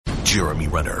Jeremy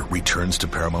Renner returns to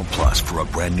Paramount Plus for a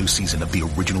brand new season of the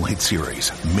original hit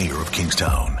series, Mayor of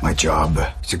Kingstown. My job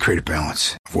is to create a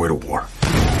balance, avoid a war.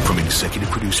 From executive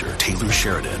producer Taylor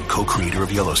Sheridan, co-creator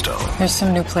of Yellowstone. There's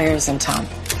some new players in town,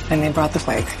 and they brought the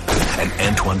plague. And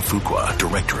Antoine Fuqua,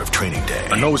 director of Training Day.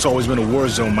 I know it's always been a war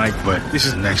zone, Mike, but this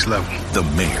is next level. The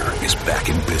Mayor is back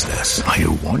in business. Are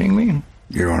you warning me?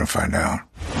 You're going to find out.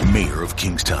 Mayor of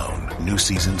Kingstown. New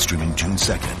season streaming June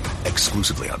 2nd,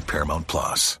 exclusively on Paramount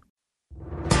Plus.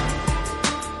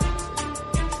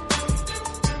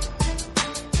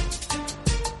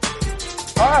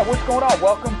 All right, what's going on?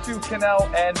 Welcome to Cannell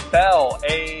and Bell,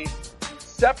 a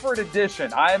separate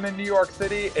edition. I am in New York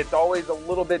City. It's always a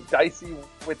little bit dicey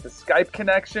with the Skype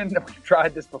connection. We've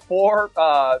tried this before,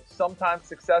 sometimes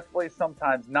successfully,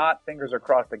 sometimes not. Fingers are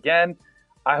crossed again.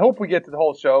 I hope we get to the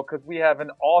whole show because we have an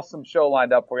awesome show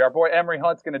lined up for you. Our boy Emery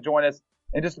Hunt's going to join us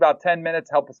in just about 10 minutes,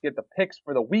 help us get the picks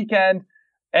for the weekend.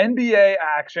 NBA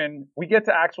action. We get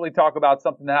to actually talk about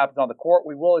something that happens on the court.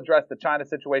 We will address the China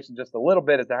situation just a little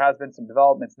bit as there has been some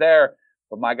developments there.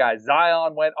 But my guy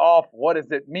Zion went off. What does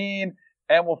it mean?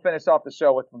 And we'll finish off the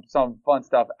show with some fun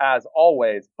stuff as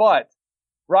always. But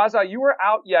Raja, you were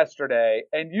out yesterday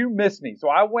and you missed me. So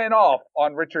I went off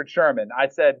on Richard Sherman. I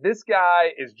said, this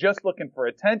guy is just looking for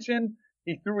attention.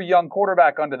 He threw a young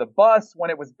quarterback under the bus when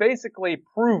it was basically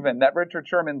proven that Richard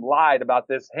Sherman lied about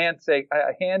this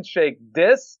handshake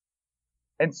diss.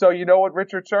 And so you know what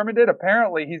Richard Sherman did?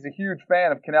 Apparently he's a huge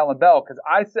fan of Cannell and Bell because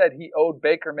I said he owed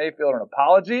Baker Mayfield an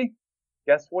apology.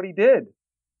 Guess what he did?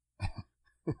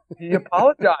 He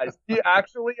apologized. He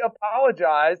actually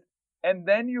apologized. And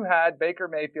then you had Baker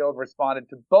Mayfield responded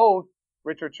to both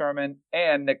Richard Sherman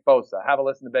and Nick Bosa. Have a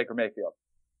listen to Baker Mayfield.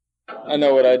 I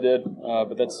know what I did,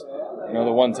 but that's,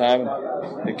 the one time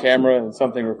the camera and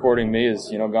something recording me is,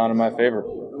 gone in my favor.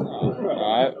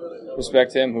 I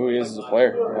respect him, who he is as a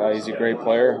player. He's a great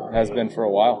player, has been for a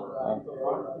while.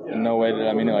 In no way did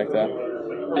I mean it like that.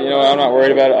 I'm not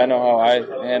worried about it. I know how I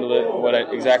handled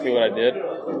it, exactly what I did.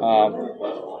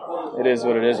 It is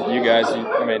what it is with you guys.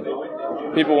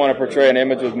 People want to portray an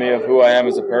image with me of who I am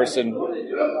as a person.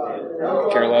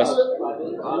 Care less.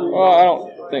 Well, I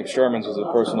don't think Sherman's was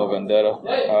a personal vendetta.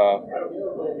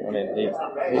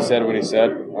 He said what he said,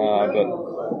 but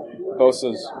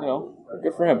Bosa's,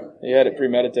 good for him. He had it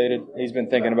premeditated. He's been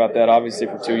thinking about that obviously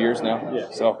for 2 years now. Yeah.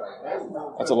 So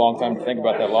that's a long time to think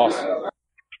about that loss.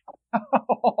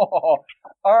 All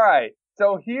right.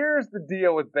 So here's the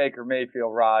deal with Baker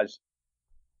Mayfield, Raj.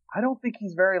 I don't think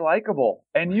he's very likable.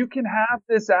 And you can have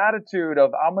this attitude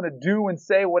of I'm going to do and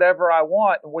say whatever I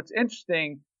want. And what's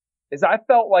interesting is I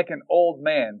felt like an old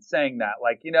man saying that.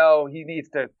 He needs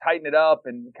to tighten it up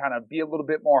and kind of be a little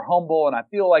bit more humble. And I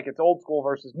feel like it's old school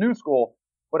versus new school.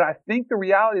 But I think the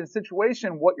reality of the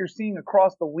situation, what you're seeing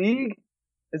across the league,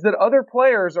 is that other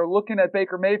players are looking at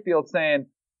Baker Mayfield saying,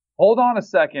 hold on a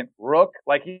second, Rook.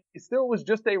 He still was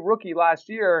just a rookie last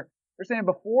year. They're saying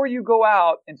before you go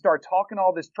out and start talking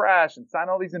all this trash and sign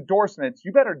all these endorsements,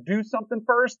 you better do something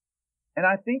first. And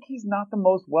I think he's not the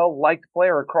most well-liked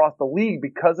player across the league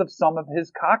because of some of his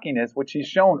cockiness, which he's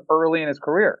shown early in his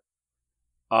career.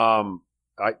 You're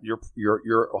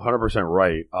 100%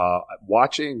 right.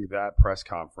 Watching that press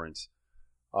conference,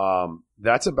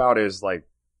 that's about as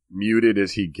muted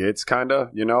as he gets, kind of.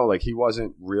 He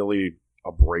wasn't really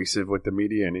abrasive with the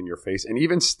media and in your face, and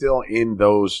even still in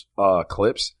those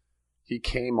clips, he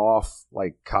came off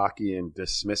cocky and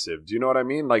dismissive. Do you know what I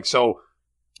mean?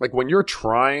 When you're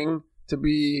trying to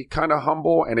be kind of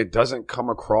humble and it doesn't come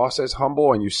across as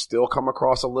humble and you still come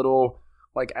across a little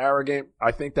arrogant,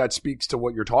 I think that speaks to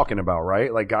what you're talking about, right?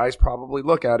 Guys probably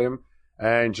look at him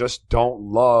and just don't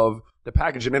love the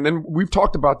packaging. And then we've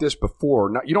talked about this before.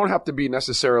 Now, you don't have to be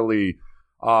necessarily,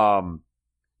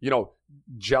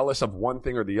 jealous of one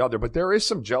thing or the other, but there is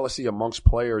some jealousy amongst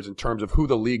players in terms of who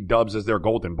the league dubs as their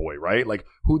golden boy, right?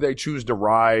 Who they choose to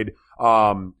ride,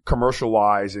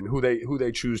 commercial-wise, and who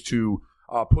they choose to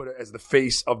put as the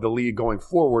face of the league going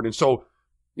forward. And so,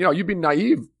 you'd be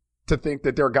naive to think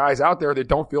that there are guys out there that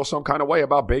don't feel some kind of way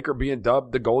about Baker being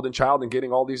dubbed the golden child and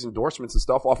getting all these endorsements and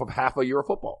stuff off of half a year of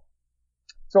football.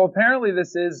 So apparently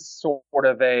this is sort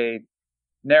of a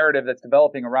narrative that's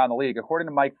developing around the league. According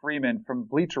to Mike Freeman from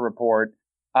Bleacher Report,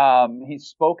 he's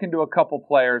spoken to a couple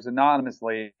players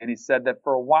anonymously, and he said that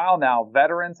for a while now,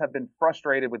 veterans have been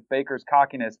frustrated with Baker's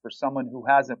cockiness for someone who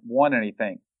hasn't won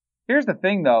anything. Here's the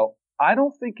thing, though. I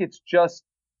don't think it's just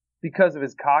because of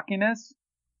his cockiness.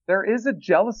 There is a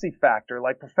jealousy factor.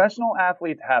 Professional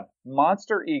athletes have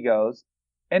monster egos.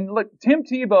 And look, Tim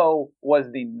Tebow was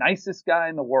the nicest guy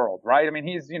in the world, right?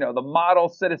 He's, the model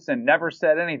citizen, never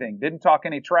said anything, didn't talk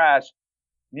any trash.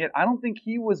 And yet I don't think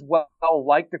he was well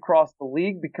liked across the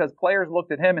league because players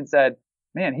looked at him and said,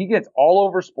 man, he gets all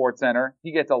over SportsCenter.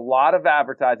 He gets a lot of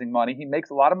advertising money. He makes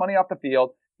a lot of money off the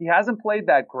field. He hasn't played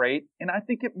that great. And I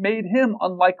think it made him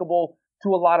unlikable to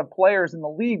a lot of players in the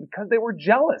league because they were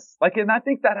jealous. And I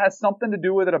think that has something to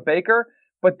do with it, a Baker.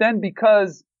 But then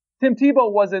because Tim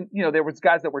Tebow wasn't, there was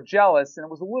guys that were jealous and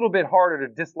it was a little bit harder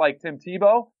to dislike Tim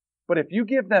Tebow. But if you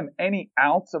give them any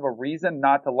ounce of a reason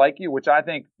not to like you, which I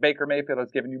think Baker Mayfield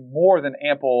has given you more than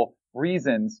ample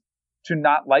reasons to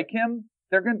not like him,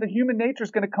 the human nature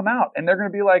is going to come out and they're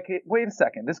going to be like, hey, wait a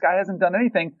second, this guy hasn't done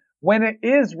anything, when it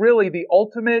is really the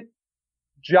ultimate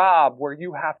job where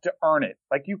you have to earn it.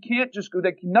 You can't just go,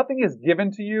 nothing is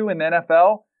given to you in the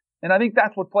NFL. And I think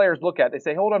that's what players look at. They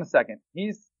say, hold on a second.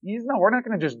 We're not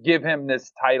going to just give him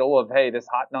this title of, hey, this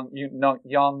hot,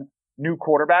 young, new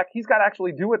quarterback. He's got to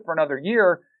actually do it for another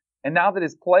year. And now that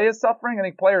his play is suffering, I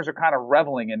think players are kind of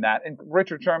reveling in that. And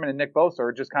Richard Sherman and Nick Bosa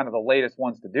are just kind of the latest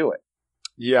ones to do it.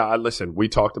 Yeah, listen, we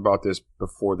talked about this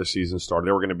before the season started.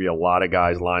 There were going to be a lot of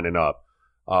guys lining up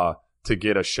to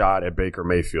get a shot at Baker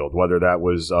Mayfield, whether that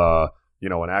was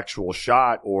an actual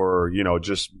shot or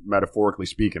just metaphorically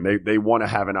speaking. They want to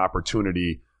have an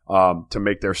opportunity to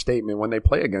make their statement when they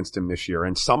play against him this year,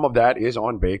 and some of that is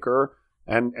on Baker.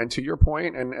 And to your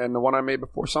point, and the one I made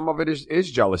before, some of it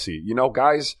is jealousy.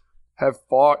 Guys have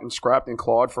fought and scrapped and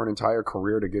clawed for an entire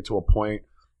career to get to a point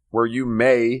where you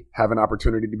may have an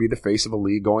opportunity to be the face of a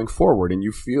league going forward. And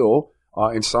you feel,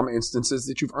 in some instances,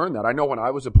 that you've earned that. I know when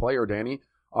I was a player, Danny,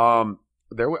 I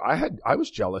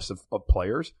was jealous of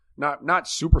players, not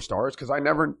superstars, because I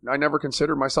never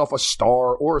considered myself a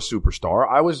star or a superstar.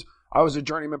 I was a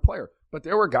journeyman player, but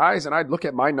there were guys, and I'd look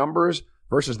at my numbers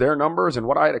versus their numbers and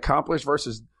what I had accomplished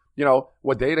versus,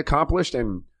 what they'd accomplished.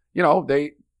 And,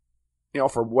 they,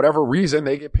 for whatever reason,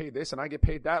 they get paid this and I get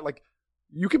paid that.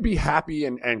 You can be happy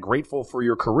and grateful for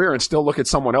your career and still look at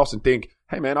someone else and think,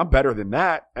 hey, man, I'm better than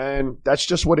that. And that's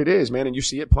just what it is, man. And you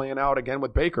see it playing out again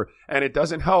with Baker. And it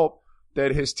doesn't help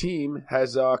that his team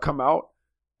has come out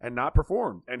and not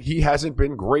performed. And he hasn't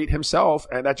been great himself.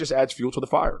 And that just adds fuel to the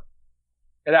fire.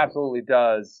 It absolutely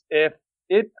does. If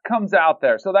it comes out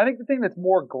there. So I think the thing that's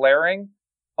more glaring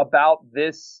about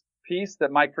this piece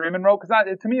that Mike Freeman wrote,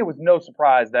 because to me it was no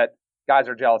surprise that guys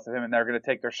are jealous of him and they're going to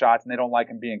take their shots and they don't like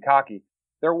him being cocky.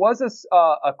 There was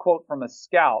a quote from a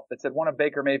scout that said one of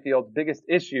Baker Mayfield's biggest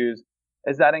issues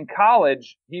is that in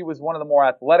college, he was one of the more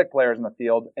athletic players in the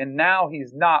field, and now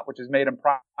he's not, which has made him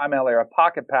primarily a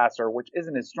pocket passer, which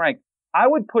isn't his strength. I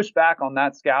would push back on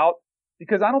that scout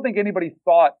because I don't think anybody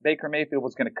thought Baker Mayfield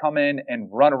was going to come in and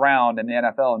run around in the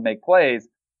NFL and make plays.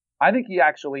 I think he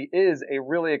actually is a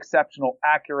really exceptional,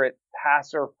 accurate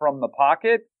passer from the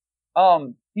pocket.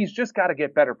 He's just got to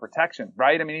get better protection,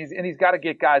 right? I mean, he's got to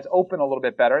get guys open a little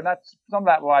bit better, and some of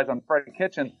that relies on Freddie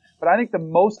Kitchens. But I think the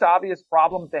most obvious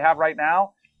problem that they have right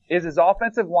now is his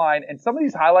offensive line. And some of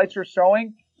these highlights you're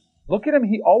showing, look at him.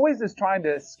 He always is trying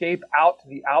to escape out to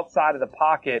the outside of the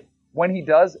pocket when he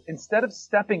does, instead of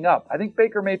stepping up. I think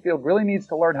Baker Mayfield really needs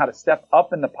to learn how to step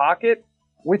up in the pocket,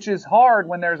 which is hard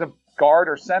when there's a guard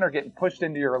or center getting pushed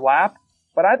into your lap.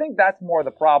 But I think that's more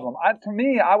the problem. To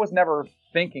me, I was never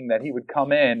thinking that he would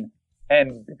come in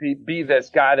and be this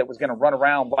guy that was going to run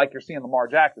around like you're seeing Lamar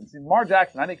Jackson. See, Lamar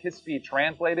Jackson, I think his speed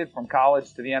translated from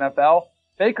college to the NFL.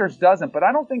 Baker's doesn't, but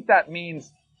I don't think that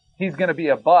means he's going to be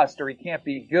a bust or he can't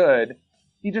be good.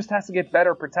 He just has to get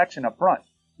better protection up front.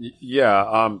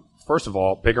 Yeah. First of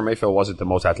all, Baker Mayfield wasn't the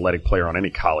most athletic player on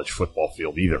any college football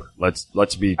field either.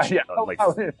 Let's be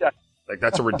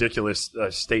that's a ridiculous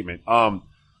statement.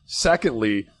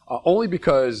 Secondly, only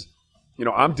because,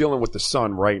 I'm dealing with the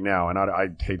son right now, and I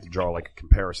hate to draw like a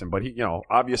comparison, but he,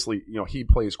 obviously, he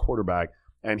plays quarterback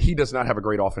and he does not have a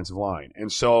great offensive line.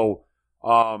 And so,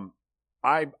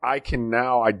 I can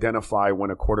now identify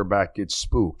when a quarterback gets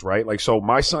spooked, right? So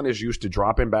my son is used to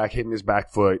dropping back, hitting his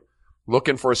back foot,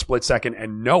 looking for a split second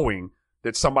and knowing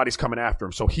that somebody's coming after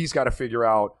him. So he's got to figure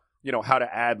out, how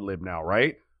to ad-lib now,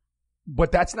 right?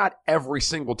 But that's not every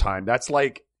single time. That's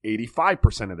like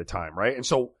 85% of the time, right? And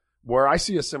so where I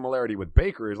see a similarity with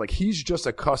Baker is he's just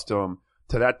accustomed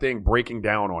to that thing breaking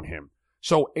down on him.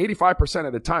 So 85%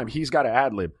 of the time he's got to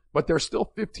ad-lib, but there's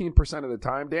still 15% of the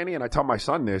time, Danny, and I tell my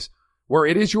son this, where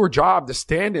it is your job to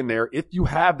stand in there if you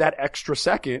have that extra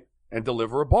second and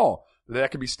deliver a ball.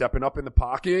 That could be stepping up in the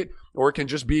pocket, or it can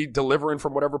just be delivering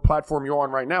from whatever platform you're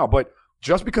on right now. But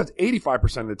just because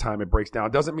 85% of the time it breaks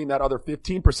down doesn't mean that other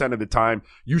 15% of the time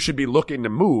you should be looking to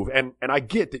move. And I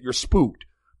get that you're spooked,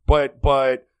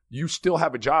 but you still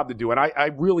have a job to do. And I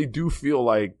really do feel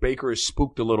like Baker is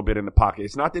spooked a little bit in the pocket.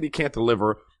 It's not that he can't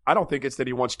deliver. I don't think it's that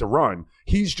he wants to run.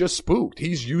 He's just spooked.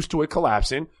 He's used to it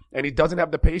collapsing, and he doesn't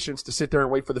have the patience to sit there and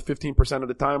wait for the 15% of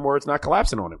the time where it's not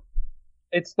collapsing on him.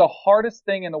 It's the hardest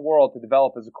thing in the world to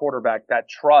develop as a quarterback, that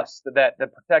trust that the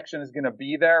protection is going to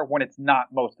be there when it's not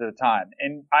most of the time.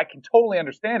 And I can totally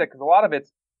understand it because a lot of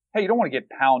it's, hey, you don't want to get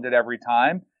pounded every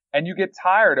time. And you get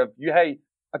tired of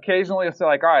occasionally you'll say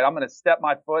like, all right, I'm going to step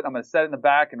my foot, I'm going to set it in the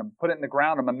back and I'm put it in the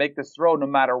ground. I'm going to make this throw no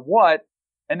matter what.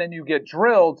 And then you get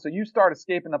drilled. So you start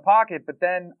escaping the pocket, but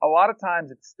then a lot of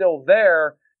times it's still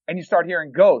there and you start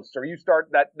hearing ghosts, or you start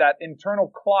that internal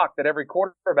clock that every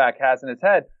quarterback has in his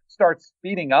head starts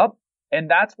speeding up. And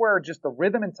that's where just the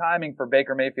rhythm and timing for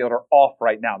Baker Mayfield are off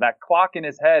right now. That clock in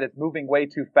his head is moving way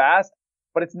too fast,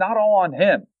 but it's not all on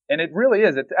him. And it really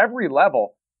is. It's every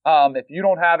level. If you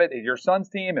don't have it at your son's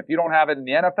team, if you don't have it in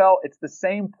the NFL, it's the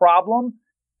same problem.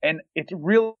 And it's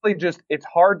really just, it's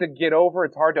hard to get over.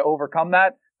 It's hard to overcome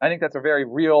that. I think that's a very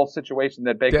real situation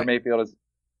that Baker Mayfield is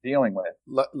dealing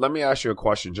with. Let me ask you a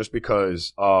question, just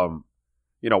because,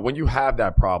 when you have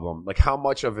that problem, like how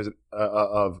much of an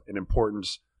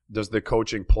importance does the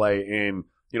coaching play in,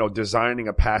 designing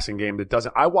a passing game that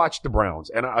doesn't? I watch the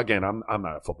Browns, and again, I'm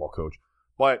not a football coach,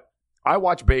 but I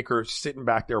watch Baker sitting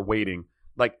back there waiting.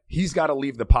 Like, he's got to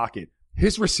leave the pocket.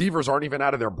 His receivers aren't even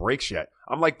out of their breaks yet.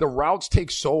 I'm like, the routes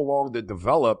take so long to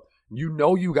develop.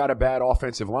 You got a bad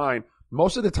offensive line.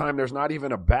 Most of the time, there's not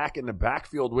even a back in the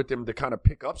backfield with him to kind of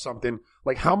pick up something.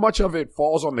 Like, how much of it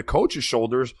falls on the coach's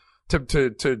shoulders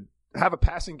to have a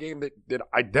passing game that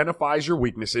identifies your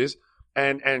weaknesses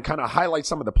and kind of highlights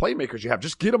some of the playmakers you have?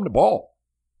 Just get them the ball.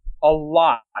 A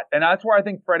lot. And that's where I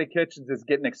think Freddie Kitchens is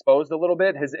getting exposed a little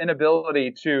bit. His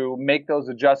inability to make those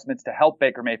adjustments to help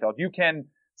Baker Mayfield. You can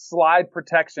slide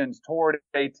protections toward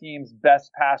a team's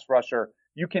best pass rusher.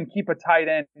 You can keep a tight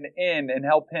end in and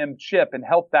help him chip and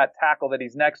help that tackle that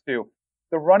he's next to.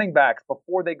 The running backs,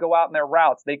 before they go out in their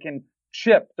routes, they can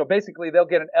chip. So basically they'll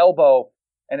get an elbow.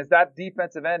 And as that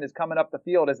defensive end is coming up the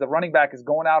field, as the running back is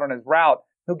going out on his route,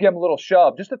 he'll give him a little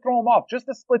shove just to throw him off, just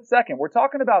a split second. We're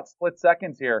talking about split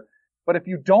seconds here. But if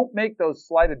you don't make those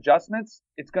slight adjustments,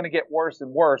 it's going to get worse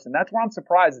and worse. And that's where I'm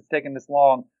surprised it's taken this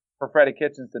long for Freddie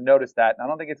Kitchens to notice that. And I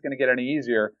don't think it's going to get any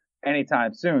easier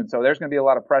anytime soon. So there's going to be a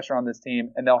lot of pressure on this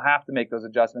team, and they'll have to make those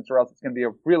adjustments, or else it's going to be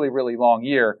a really, really long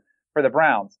year for the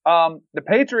Browns. The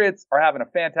Patriots are having a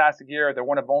fantastic year. They're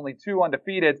one of only 2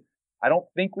 undefeated. I don't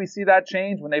think we see that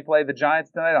change when they play the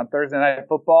Giants tonight on Thursday Night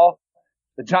Football.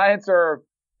 The Giants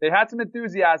they had some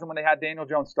enthusiasm when they had Daniel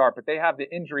Jones start, but they have the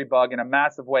injury bug in a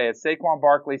massive way, as Saquon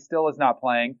Barkley still is not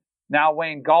playing. Now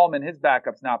Wayne Gallman, his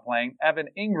backup's not playing. Evan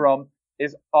Ingram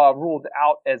is ruled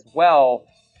out as well.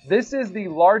 This is the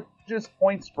largest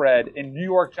point spread in New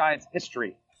York Giants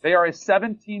history. They are a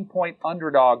 17-point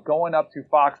underdog going up to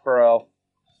Foxborough.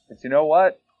 But you know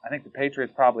what? I think the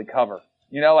Patriots probably cover.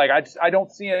 I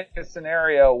don't see a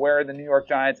scenario where the New York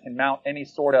Giants can mount any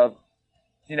sort of,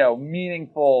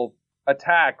 meaningful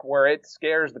attack where it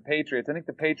scares the Patriots. I think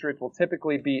the Patriots will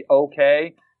typically be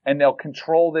okay, and they'll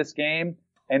control this game.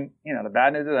 And, the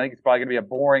bad news is I think it's probably going to be a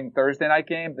boring Thursday night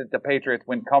game that the Patriots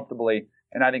win comfortably,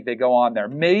 and I think they go on there.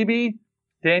 Maybe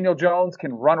Daniel Jones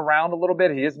can run around a little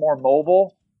bit. He is more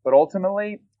mobile, but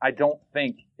ultimately I don't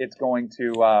think it's going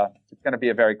to be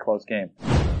a very close game.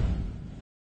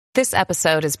 This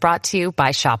episode is brought to you by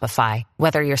Shopify.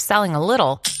 Whether you're selling a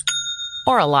little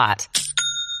or a lot,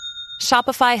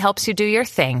 Shopify helps you do your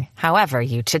thing, however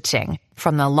you cha-ching.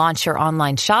 From the launch your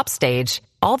online shop stage,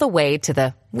 all the way to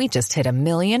the we just hit 1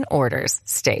 million orders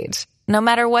stage. No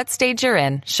matter what stage you're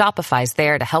in, Shopify's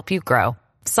there to help you grow.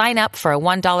 Sign up for a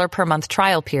 $1 per month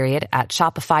trial period at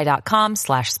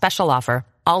shopify.com/special offer,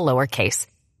 all lowercase.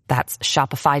 That's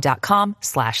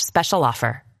shopify.com/special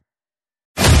offer.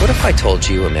 What if I told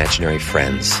you imaginary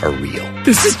friends are real?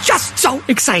 This is just so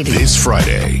exciting. This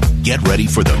Friday, get ready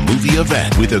for the movie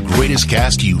event with the greatest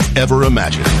cast you've ever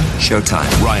imagined. Showtime.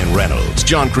 Ryan Reynolds,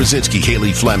 John Krasinski,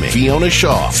 Haley Fleming, Fiona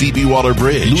Shaw, Phoebe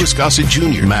Waller-Bridge, Louis Gossett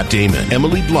Jr., Matt Damon,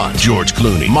 Emily Blunt, George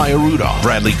Clooney, Maya Rudolph,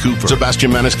 Bradley Cooper,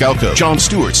 Sebastian Maniscalco, Jon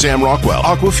Stewart, Sam Rockwell,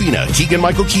 Awkwafina,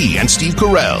 Keegan-Michael Key, and Steve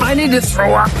Carell. I need to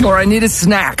throw up or I need a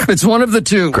snack. It's one of the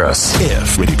two. Gross.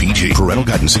 If rated PG. Parental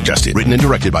guidance suggested. Written and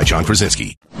directed by John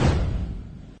Krasinski.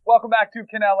 Welcome back to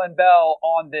Kanell and Bell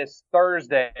on this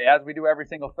Thursday. As we do every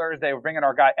single Thursday, we're bringing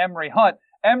our guy Emery Hunt.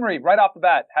 Emery, right off the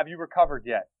bat, have you recovered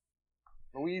yet?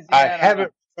 Louisiana. I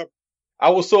haven't.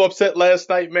 I was so upset last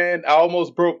night, man. I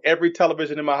almost broke every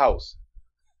television in my house.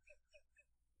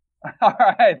 All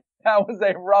right. That was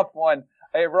a rough one.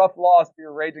 A rough loss for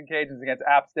your Raging Cajuns against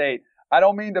App State. I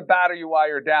don't mean to batter you while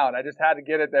you're down. I just had to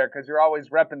get it there because you're always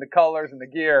repping the colors and the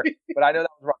gear. But I know that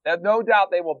was rough. No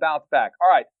doubt they will bounce back. All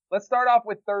right. let's start off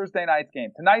with Thursday night's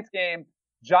game. Tonight's game,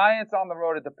 Giants on the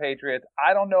road at the Patriots.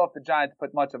 I don't know if the Giants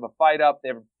put much of a fight up.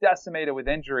 They were decimated with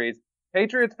injuries.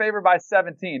 Patriots favored by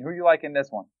 17. Who do you like in this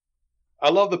one? I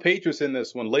love the Patriots in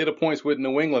this one. Later points with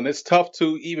New England. It's tough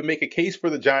to even make a case for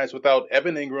the Giants without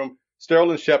Evan Ingram,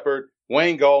 Sterling Shepard,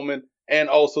 Wayne Gallman, and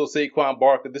also Saquon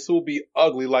Barkley. This will be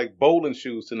ugly like bowling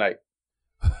shoes tonight.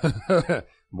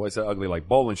 Boy, said ugly like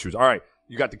bowling shoes. All right.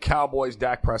 You got the Cowboys,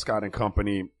 Dak Prescott and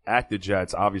company at the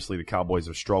Jets. Obviously, the Cowboys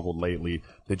have struggled lately.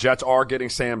 The Jets are getting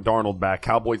Sam Darnold back.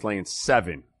 Cowboys laying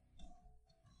 7.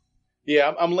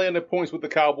 Yeah, I'm laying the points with the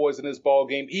Cowboys in this ball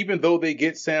game. Even though they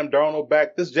get Sam Darnold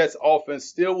back, this Jets offense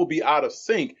still will be out of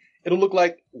sync. It'll look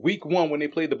like week 1 when they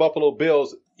played the Buffalo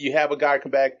Bills. You have a guy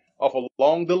come back off a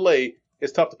long delay.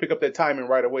 It's tough to pick up that timing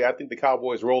right away. I think the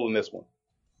Cowboys roll in this one.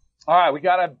 All right, we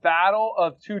got a battle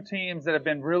of two teams that have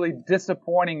been really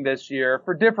disappointing this year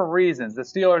for different reasons. The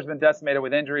Steelers have been decimated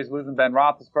with injuries, losing Ben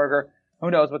Roethlisberger. Who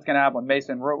knows what's going to happen with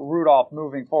Mason Rudolph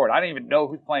moving forward. I didn't even know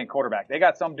who's playing quarterback. They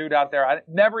got some dude out there. I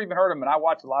never even heard of him, and I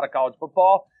watch a lot of college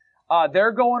football.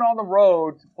 They're going on the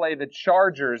road to play the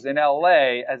Chargers in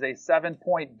L.A. as a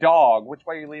 7-point dog. Which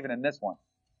way are you leaving in this one?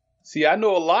 See, I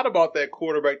know a lot about that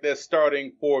quarterback that's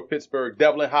starting for Pittsburgh,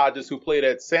 Devlin Hodges, who played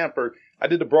at Samford. I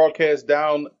did the broadcast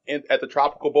down at the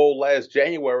Tropical Bowl last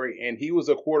January, and he was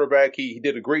a quarterback. He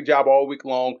did a great job all week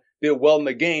long, did well in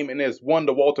the game, and has won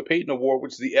the Walter Payton Award,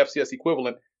 which is the FCS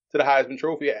equivalent to the Heisman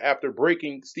Trophy, after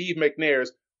breaking Steve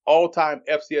McNair's all-time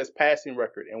FCS passing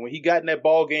record. And when he got in that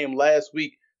ball game last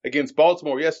week against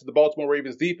Baltimore, yes, it's the Baltimore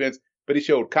Ravens defense, but he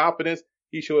showed confidence.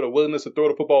 He showed a willingness to throw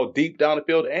the football deep down the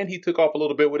field, and he took off a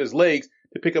little bit with his legs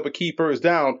to pick up a key first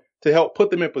down to help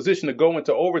put them in position to go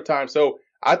into overtime. So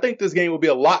I think this game will be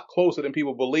a lot closer than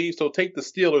people believe. So take the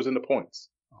Steelers in the points.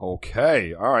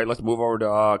 Okay. All right. Let's move over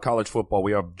to college football.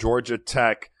 We have Georgia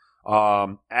Tech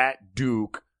at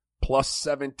Duke plus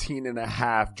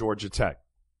 17.5 Georgia Tech.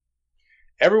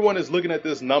 Everyone is looking at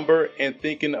this number and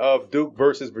thinking of Duke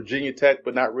versus Virginia Tech,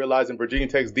 but not realizing Virginia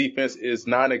Tech's defense is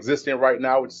non-existent right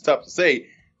now, which is tough to say.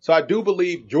 So I do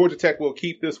believe Georgia Tech will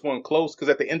keep this one close because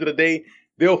at the end of the day,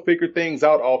 they'll figure things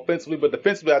out offensively, but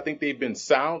defensively, I think they've been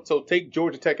sound. So take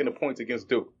Georgia Tech in the points against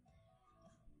Duke.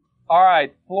 All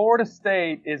right, Florida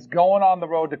State is going on the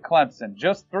road to Clemson.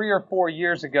 Just 3 or 4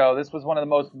 years ago, this was one of the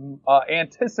most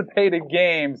anticipated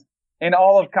games in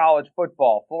all of college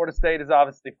football. Florida State has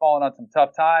obviously fallen on some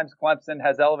tough times. Clemson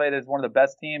has elevated as one of the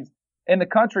best teams in the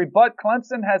country, but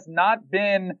Clemson has not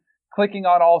been clicking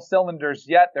on all cylinders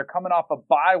yet. They're coming off a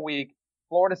bye week.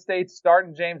 Florida State's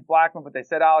starting James Blackman, but they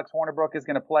said Alex Hornibrook is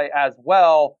going to play as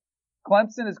well.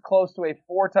 Clemson is close to a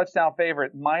 4-touchdown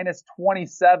favorite. Minus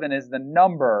 27 is the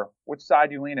number. Which side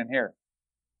do you lean in here?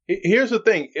 Here's the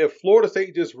thing. If Florida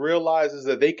State just realizes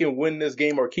that they can win this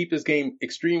game or keep this game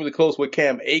extremely close with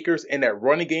Cam Akers and that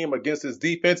running game against his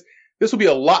defense, this will be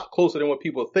a lot closer than what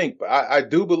people think. But I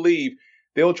do believe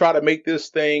they'll try to make this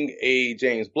thing a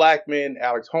James Blackman,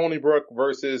 Alex Hornibrook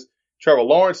versus Trevor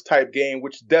Lawrence type game,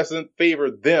 which doesn't favor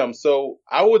them. So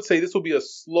I would say this will be a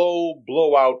slow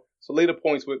blowout. So later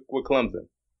points with Clemson.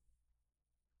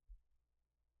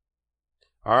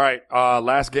 All right,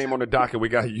 last game on the docket. We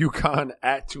got UConn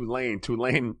at Tulane.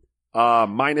 Tulane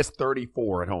minus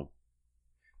 34 at home.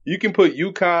 You can put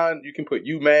UConn, you can put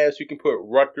UMass, you can put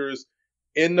Rutgers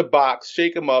in the box,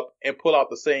 shake them up, and pull out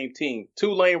the same team.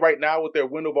 Tulane right now with their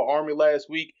win over Army last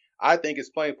week, I think is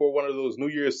playing for one of those New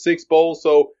Year's Six bowls.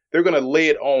 So they're going to lay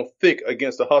it on thick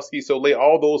against the Huskies. So lay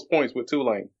all those points with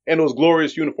Tulane and those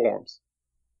glorious uniforms.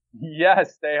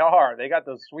 Yes, they are. They got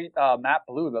those sweet matte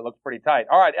blue that looks pretty tight.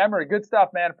 All right, Emory, good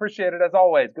stuff, man. Appreciate it as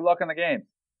always. Good luck in the game.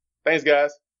 Thanks,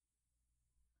 guys.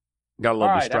 Got a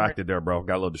little distracted there, bro.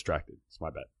 Got a little distracted. It's my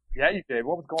bad. Yeah, you did.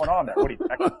 What was going on there? What are you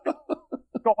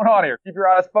What's going on here? Keep your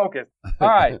eyes focused. All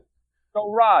right.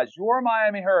 So, Raj, your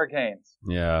Miami Hurricanes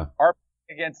are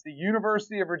against the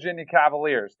University of Virginia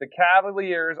Cavaliers. The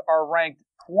Cavaliers are ranked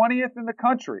 20th in the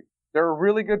country. They're a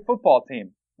really good football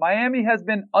team. Miami has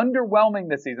been underwhelming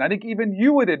this season. I think even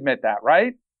you would admit that,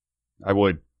 right? I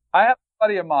would. I have a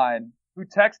buddy of mine who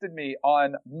texted me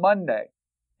on Monday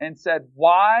and said,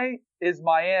 why is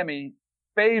Miami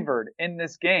favored in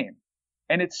this game?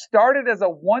 And it started as a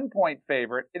 1-point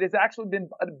favorite. It has actually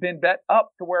been bet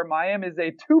up to where Miami is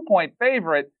a 2-point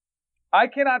favorite. I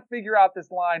cannot figure out this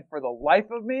line for the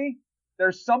life of me.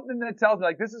 There's something that tells me,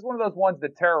 like, this is one of those ones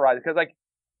that terrorize, because, like,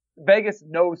 Vegas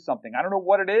knows something. I don't know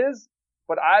what it is,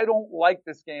 but I don't like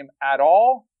this game at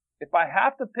all. If I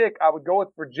have to pick, I would go with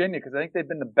Virginia because I think they've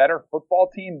been the better football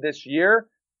team this year.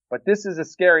 But this is a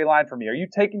scary line for me. Are you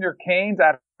taking your Canes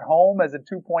at home as a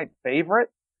 2-point favorite?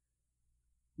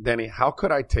 Danny, how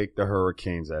could I take the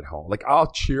Hurricanes at home? Like,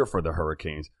 I'll cheer for the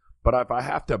Hurricanes, but if I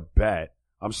have to bet,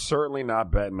 I'm certainly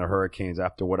not betting the Hurricanes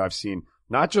after what I've seen,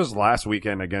 not just last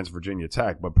weekend against Virginia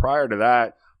Tech, but prior to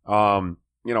that,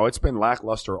 it's been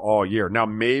lackluster all year. Now,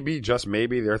 maybe, just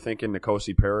maybe, they're thinking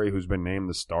N'Kosi Perry, who's been named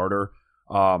the starter,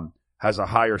 has a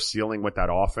higher ceiling with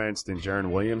that offense than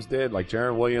Jaron Williams did. Like,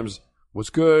 Jaron Williams was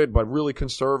good, but really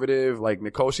conservative. Like,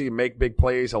 N'Kosi make big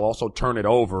plays. He'll also turn it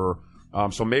over.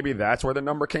 So maybe that's where the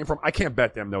number came from. I can't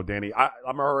bet them, though, Danny.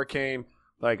 I'm a Hurricane.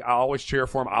 Like, I always cheer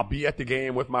for them. I'll be at the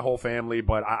game with my whole family,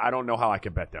 but I don't know how I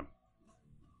could bet them.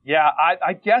 Yeah,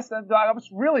 I guess that I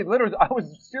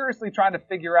was seriously trying to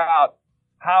figure out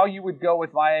how you would go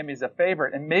with Miami as a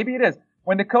favorite. And maybe it is.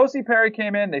 When N'Kosi Perry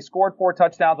came in, they scored 4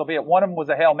 touchdowns, albeit one of them was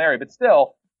a Hail Mary, but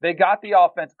still, they got the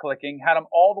offense clicking, had them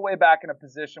all the way back in a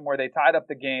position where they tied up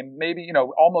the game, maybe,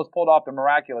 almost pulled off the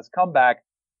miraculous comeback.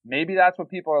 Maybe that's what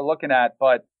people are looking at,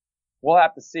 but we'll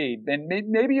have to see. And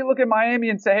maybe you look at Miami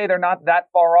and say, hey, they're not that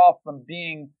far off from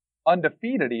being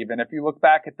undefeated even. If you look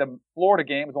back at the Florida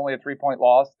game, it was only a 3-point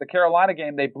loss. The Carolina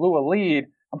game, they blew a lead.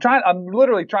 I'm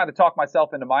literally trying to talk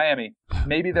myself into Miami.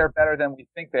 Maybe they're better than we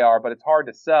think they are, but it's hard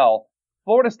to sell.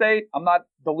 Florida State, I'm not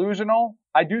delusional.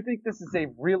 I do think this is a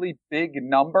really big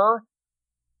number.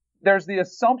 There's the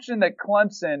assumption that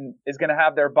Clemson is going to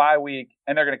have their bye week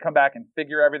and they're going to come back and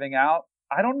figure everything out.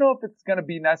 I don't know if it's going to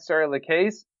be necessarily the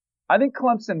case. I think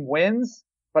Clemson wins,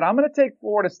 but I'm going to take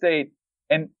Florida State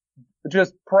and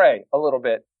just pray a little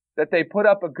bit that they put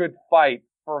up a good fight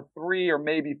for 3 or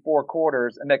maybe 4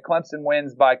 quarters and that Clemson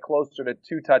wins by closer to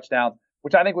 2 touchdowns,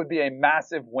 which I think would be a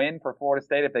massive win for Florida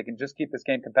State if they can just keep this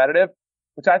game competitive,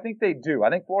 which I think they do. I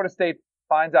think Florida State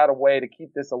finds out a way to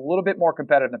keep this a little bit more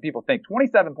competitive than people think.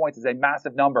 27 points is a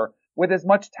massive number with as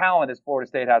much talent as Florida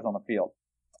State has on the field.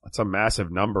 That's a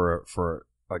massive number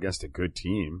against a good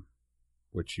team,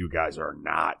 which you guys are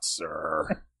not,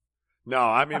 sir. No,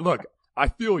 I mean, look, I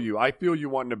feel you. I feel you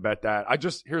wanting to bet that.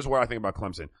 Here's what I think about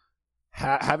Clemson.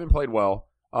 Haven't played well.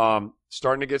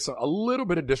 Starting to get a little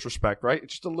bit of disrespect, right?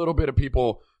 It's just a little bit of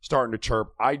people starting to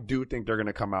chirp. I do think they're going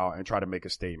to come out and try to make a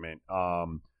statement.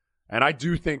 And I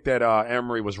do think that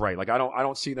Emory was right. Like, I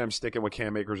don't see them sticking with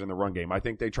Cam Akers in the run game. I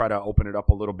think they try to open it up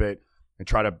a little bit and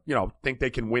try to, think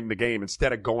they can win the game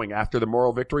instead of going after the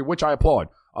moral victory, which I applaud.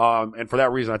 And for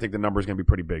that reason, I think the number is going to be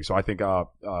pretty big. So I think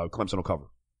Clemson will cover.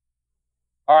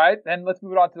 All right, then let's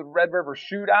move on to the Red River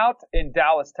Shootout in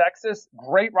Dallas, Texas.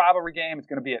 Great rivalry game. It's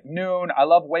going to be at noon. I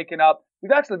love waking up.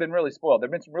 We've actually been really spoiled. There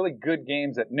have been some really good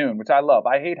games at noon, which I love.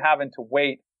 I hate having to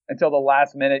wait until the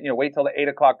last minute, wait till the 8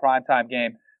 o'clock primetime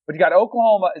game. But you got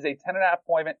Oklahoma as a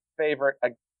 10.5-point favorite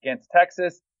against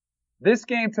Texas. This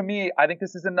game, to me, I think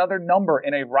this is another number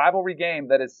in a rivalry game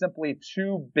that is simply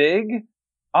too big.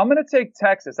 I'm going to take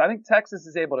Texas. I think Texas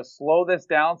is able to slow this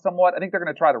down somewhat. I think they're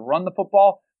going to try to run the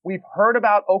football. We've heard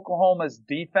about Oklahoma's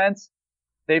defense.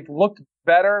 They've looked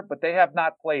better, but they have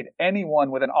not played anyone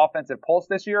with an offensive pulse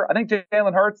this year. I think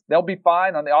Jalen Hurts, they'll be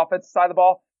fine on the offensive side of the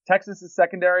ball. Texas's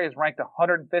secondary is ranked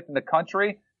 105th in the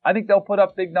country. I think they'll put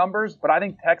up big numbers, but I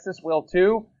think Texas will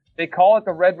too. They call it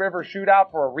the Red River Shootout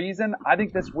for a reason. I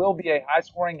think this will be a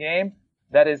high-scoring game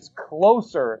that is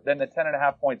closer than the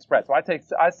 10.5-point spread. So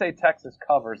I say Texas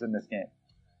covers in this game.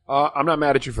 I'm not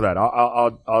mad at you for that.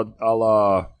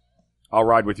 I'll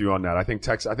ride with you on that. I think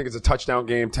it's a touchdown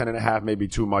game. 10.5 may be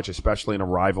too much, especially in a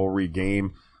rivalry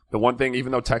game. The one thing,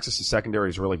 even though Texas' secondary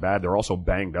is really bad, they're also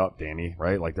banged up, Danny,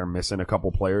 right? Like, they're missing a couple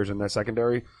players in their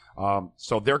secondary.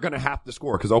 So they're going to have to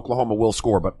score because Oklahoma will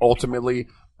score. But ultimately,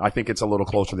 I think it's a little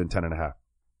closer than 10.5.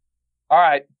 All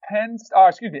right.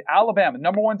 Alabama,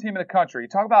 number 1 team in the country.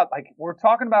 We're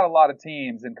talking about a lot of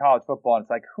teams in college football. And it's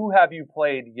like, who have you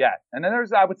played yet? And then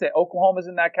I would say Oklahoma's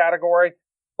in that category.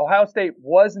 Ohio State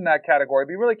was in that category,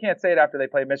 but you really can't say it after they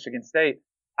play Michigan State.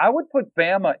 I would put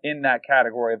Bama in that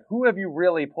category of who have you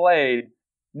really played.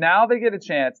 Now they get a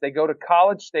chance. They go to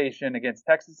College Station against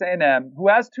Texas A&M, who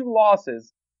has 2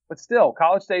 losses, but still,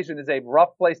 College Station is a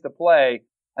rough place to play.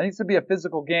 I think it's going to be a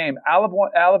physical game.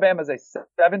 Alabama is a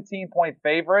 17-point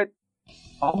favorite.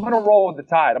 I'm going to roll with the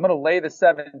Tide. I'm going to lay the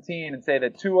 17 and say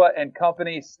that Tua and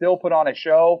company still put on a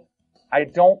show. I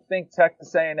don't think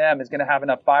Texas A&M is going to have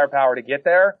enough firepower to get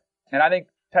there, and I think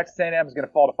Texas A&M is going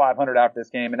to fall to 500 after this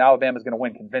game, and Alabama is going to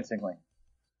win convincingly.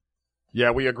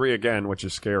 Yeah, we agree again, which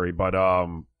is scary. But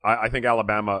I think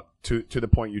Alabama, to the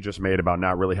point you just made about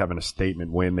not really having a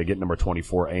statement win, they get number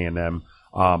 24 A&M.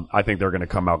 I think they're going to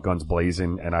come out guns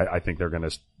blazing, and I think they're going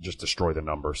to just destroy the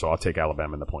number. So I'll take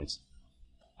Alabama in the points.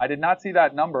 I did not see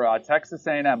that number. Texas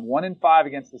A&M 1-5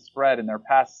 against the spread in their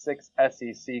past 6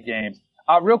 SEC games.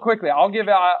 Real quickly, I'll give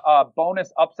a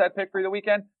bonus upset pick for the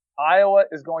weekend. Iowa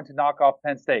is going to knock off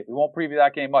Penn State. We won't preview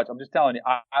that game much. I'm just telling you,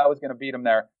 Iowa's going to beat them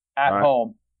there at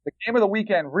home. The game of the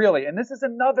weekend, really, and this is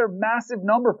another massive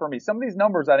number for me. Some of these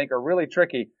numbers I think are really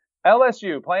tricky.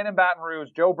 LSU playing in Baton Rouge.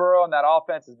 Joe Burrow and that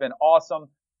offense has been awesome.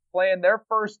 Playing their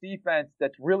first defense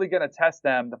that's really going to test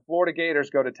them. The Florida Gators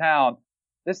go to town.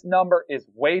 This number is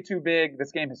way too big.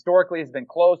 This game historically has been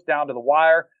close down to the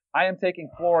wire. I am taking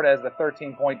Florida as the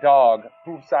 13-point dog.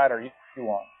 Whose side are you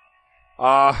on?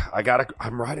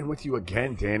 I'm riding with you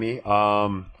again, Danny.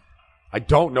 I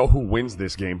don't know who wins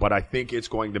this game, but I think it's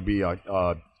going to be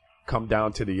a come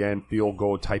down to the end field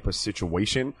goal type of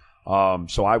situation.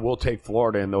 So I will take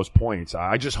Florida in those points.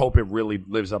 I just hope it really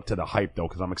lives up to the hype, though,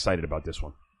 because I'm excited about this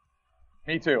one.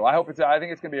 Me too. I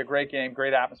think it's going to be a great game,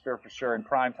 great atmosphere for sure in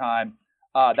prime time.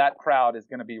 That crowd is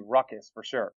going to be ruckus for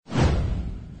sure.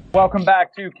 Welcome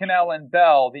back to Cannell and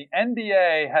Bell. The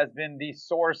NBA has been the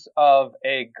source of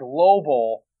a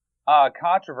global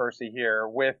controversy here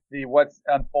with what's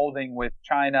unfolding with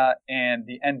China and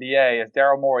the NBA as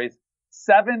Daryl Morey's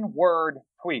 7-word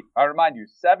tweet. I remind you,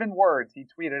 7 words he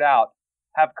tweeted out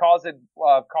have caused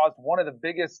one of the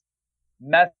biggest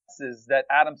messes that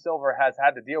Adam Silver has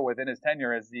had to deal with in his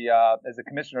tenure as the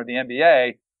commissioner of the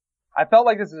NBA. I felt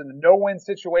like this is a no-win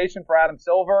situation for Adam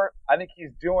Silver. I think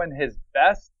he's doing his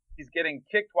best. He's getting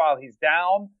kicked while he's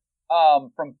down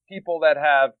from people that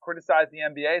have criticized the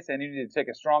NBA, saying you need to take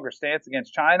a stronger stance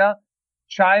against China.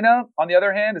 China, on the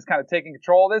other hand, is kind of taking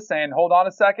control of this, saying, hold on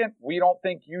a second. We don't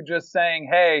think you just saying,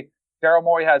 hey, Daryl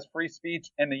Morey has free speech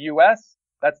in the U.S.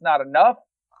 That's not enough.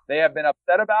 They have been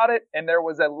upset about it, and there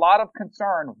was a lot of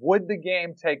concern. Would the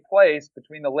game take place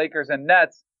between the Lakers and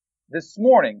Nets this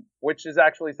morning, which is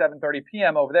actually 7:30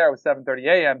 p.m. over there, with 7:30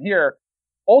 a.m. here?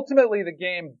 Ultimately, the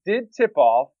game did tip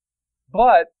off,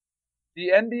 but the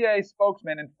NBA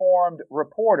spokesman informed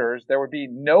reporters there would be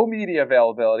no media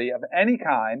availability of any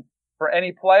kind for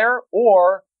any player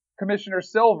or Commissioner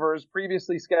Silver's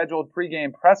previously scheduled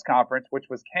pregame press conference, which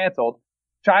was canceled.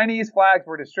 Chinese flags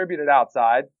were distributed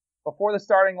outside. Before the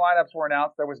starting lineups were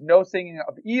announced, there was no singing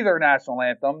of either national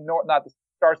anthem, nor not the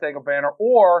Star-Spangled Banner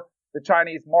or the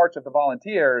Chinese March of the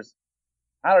Volunteers.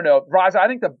 I don't know, Raj, I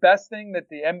think the best thing that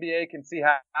the NBA can see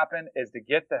happen is to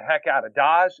get the heck out of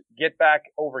Dodge, get back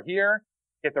over here,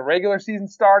 get the regular season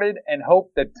started, and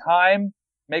hope that time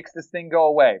makes this thing go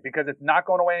away, because it's not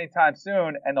going away anytime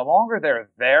soon. And the longer they're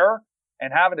there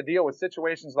and having to deal with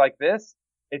situations like this,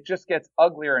 it just gets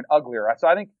uglier and uglier. So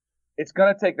I think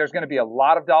there's going to be a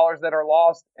lot of dollars that are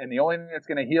lost, and the only thing that's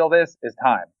going to heal this is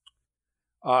time.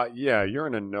 Yeah, you're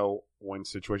in a no-win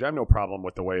situation. I have no problem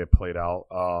with the way it played out.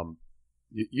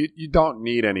 You don't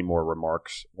need any more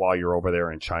remarks while you're over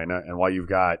there in China, and while you've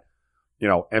got,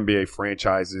 NBA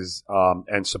franchises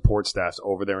and support staffs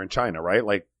over there in China, right?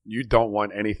 Like, you don't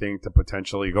want anything to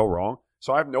potentially go wrong.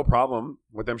 So I have no problem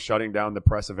with them shutting down the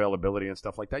press availability and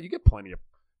stuff like that. You get plenty of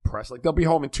press. Like, they'll be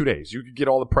home in 2 days. You can get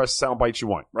all the press sound bites you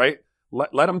want, right?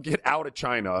 Let them get out of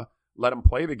China. Let them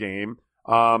play the game.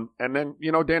 And then,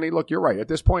 Danny, look, you're right. At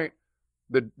this point,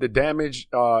 the damage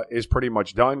is pretty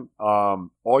much done.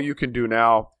 All you can do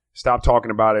now, stop talking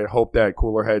about it, hope that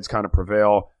cooler heads kind of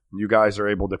prevail, and you guys are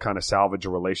able to kind of salvage a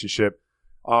relationship.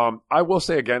 I will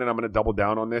say again, and I'm going to double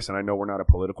down on this, and I know we're not a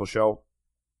political show.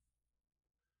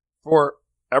 For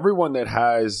everyone that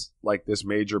has like this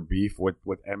major beef with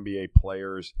NBA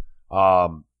players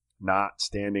not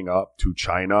standing up to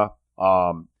China,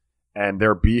 and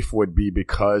their beef would be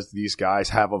because these guys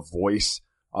have a voice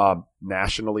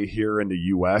nationally here in the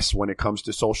U.S. when it comes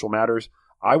to social matters,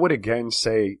 I would again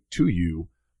say to you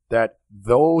that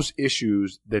those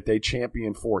issues that they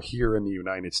champion for here in the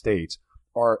United States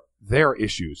are their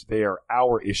issues. They are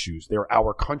our issues. They're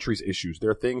our country's issues.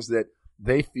 They're things that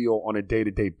they feel on a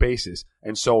day-to-day basis.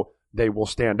 And so they will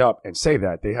stand up and say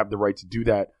that. They have the right to do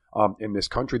that in this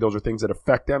country. Those are things that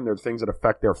affect them. They're things that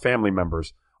affect their family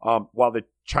members. While the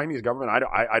Chinese government,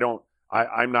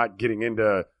 I'm not getting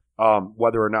into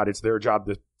whether or not it's their job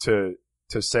to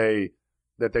say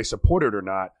that they support it or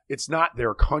not. It's not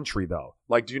their country, though.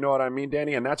 Like, do you know what I mean,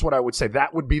 Danny? And that's what I would say.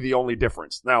 That would be the only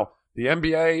difference. Now, the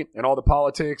NBA and all the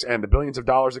politics and the billions of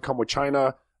dollars that come with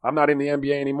China, I'm not in the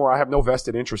NBA anymore. I have no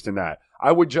vested interest in that.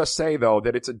 I would just say, though,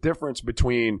 that it's a difference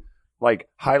between like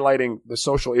highlighting the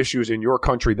social issues in your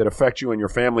country that affect you and your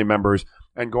family members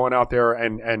and going out there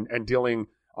and dealing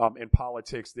in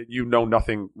politics that you know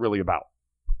nothing really about.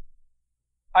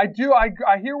 I hear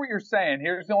what you're saying.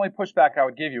 Here's the only pushback I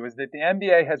would give you is that the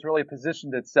NBA has really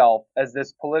positioned itself as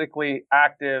this politically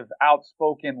active,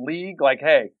 outspoken league. Like,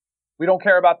 hey, we don't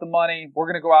care about the money. We're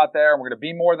going to go out there and we're going to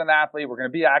be more than an athlete. We're going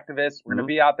to be activists. We're going to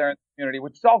be out there in the community,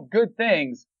 which is all good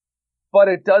things. But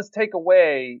it does take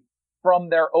away from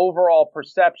their overall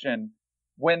perception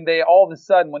when they all of a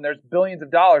sudden, when there's billions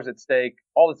of dollars at stake,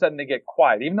 all of a sudden they get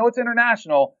quiet. Even though it's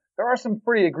international, there are some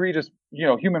pretty egregious,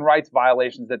 human rights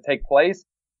violations that take place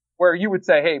where you would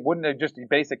say, hey, wouldn't it just be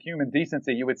basic human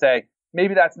decency? You would say,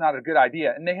 maybe that's not a good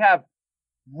idea. And they have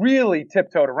really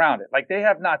tiptoed around it. Like, they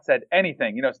have not said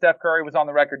anything. Steph Curry was on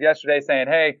the record yesterday saying,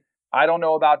 hey, I don't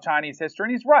know about Chinese history.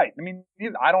 And he's right. I mean,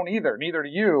 I don't either. Neither do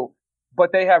you.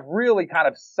 But they have really kind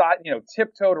of,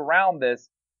 tiptoed around this.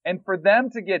 And for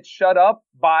them to get shut up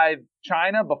by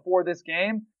China before this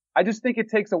game, I just think it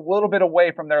takes a little bit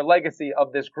away from their legacy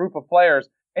of this group of players.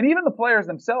 And even the players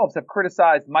themselves have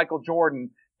criticized Michael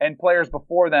Jordan and players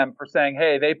before them for saying,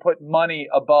 hey, they put money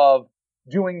above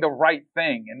doing the right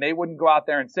thing. And they wouldn't go out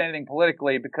there and say anything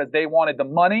politically because they wanted the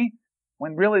money,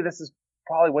 when really this is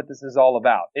probably what this is all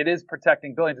about. It is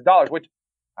protecting billions of dollars, which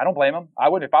I don't blame them. I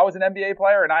would, if I was an NBA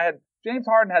player and James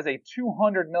Harden has a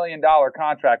 $200 million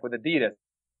contract with Adidas.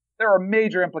 There are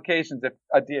major implications if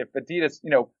Adidas,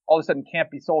 all of a sudden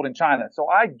can't be sold in China. So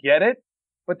I get it,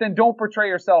 but then don't portray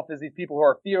yourself as these people who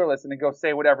are fearless and then go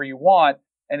say whatever you want.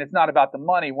 And it's not about the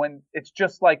money, when it's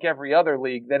just like every other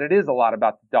league that it is a lot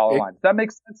about the dollar line. Does that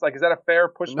make sense? Like, is that a fair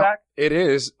pushback? No, it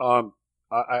is. But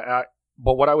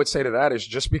what I would say to that is,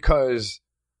 just because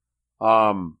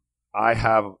I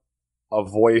have a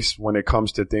voice when it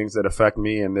comes to things that affect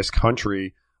me in this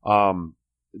country,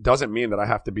 doesn't mean that I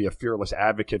have to be a fearless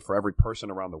advocate for every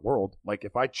person around the world. Like,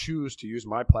 if I choose to use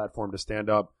my platform to stand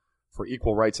up for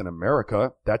equal rights in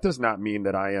America, that does not mean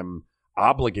that I am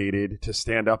obligated to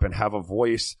stand up and have a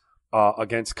voice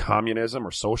against communism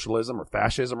or socialism or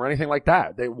fascism or anything like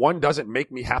that. One doesn't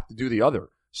make me have to do the other.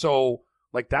 So,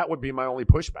 like, that would be my only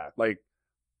pushback. Like,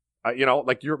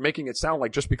 like, you're making it sound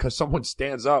like just because someone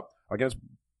stands up against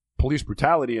police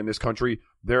brutality in this country,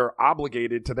 they're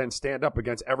obligated to then stand up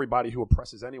against everybody who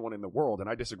oppresses anyone in the world, and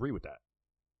I disagree with that.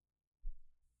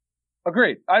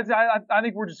 Agreed. I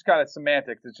think we're just kind of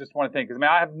semantics. It's just one thing. Because,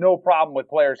 I have no problem with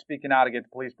players speaking out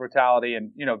against police brutality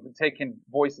and, taking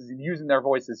voices and using their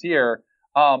voices here.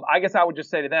 I guess I would just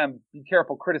say to them, be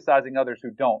careful criticizing others who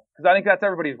don't. Because I think that's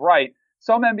everybody's right.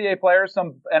 Some NBA players,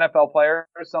 some NFL players,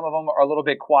 some of them are a little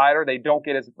bit quieter. They don't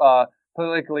get as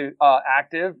politically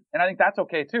active. And I think that's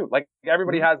okay too. Like,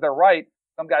 everybody has their right.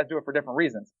 Some guys do it for different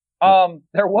reasons.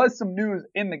 There was some news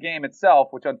in the game itself,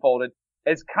 which unfolded,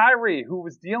 as Kyrie, who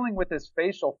was dealing with this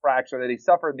facial fracture that he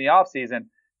suffered in the offseason,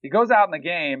 he goes out in the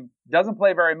game, doesn't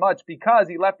play very much because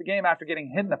he left the game after getting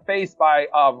hit in the face by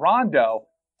Rondo.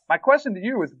 My question to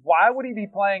you is, why would he be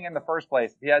playing in the first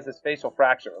place if he has this facial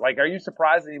fracture? Like, are you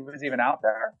surprised that he was even out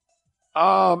there?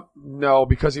 No,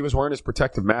 because he was wearing his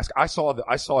protective mask. I saw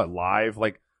it live.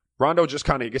 Like, Rondo just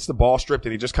he gets the ball stripped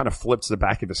and he just kind of flips the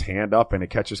back of his hand up and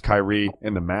it catches Kyrie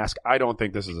in the mask. I don't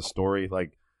think this is a story.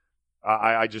 Like,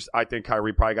 I think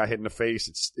Kyrie probably got hit in the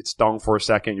face. It stung for a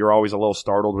second. You're always a little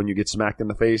startled when you get smacked in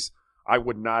the face. I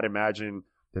would not imagine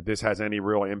that this has any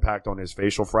real impact on his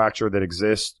facial fracture that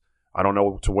exists. I don't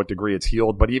know to what degree it's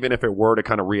healed, but even if it were to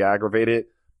kind of re-aggravate it,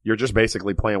 you're just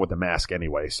basically playing with the mask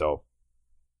anyway, so.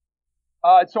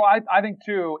 So I think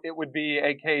too, it would be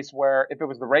a case where if it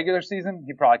was the regular season,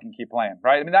 he probably can keep playing,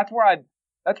 right? That's where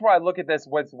I look at this.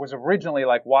 Was originally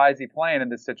like, why is he playing in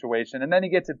this situation? And then he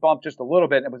gets it bumped just a little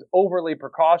bit and it was overly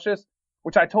precautious,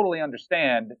 which I totally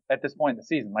understand at this point in the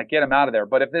season. Like, get him out of there.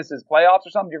 But if this is playoffs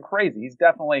or something, you're crazy. He's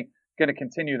definitely going to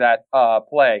continue that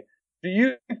play. Do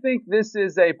you think this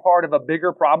is a part of a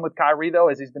bigger problem with Kyrie, though,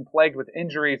 as he's been plagued with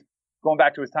injuries going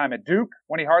back to his time at Duke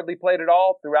when he hardly played at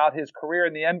all throughout his career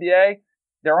in the NBA?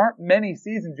 There aren't many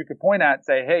seasons you could point at and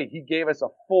say, hey, he gave us a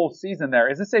full season there.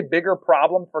 Is this a bigger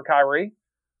problem for Kyrie?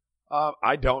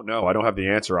 I don't know. I don't have the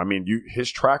answer.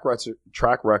 His track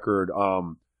record,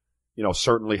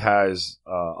 certainly has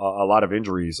a lot of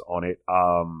injuries on it.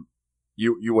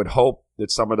 You would hope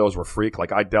that some of those were freak.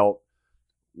 Like, I dealt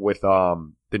with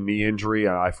the knee injury.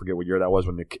 I forget what year that was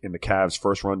in the Cavs'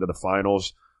 first run to the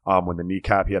finals. When the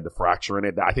kneecap, he had the fracture in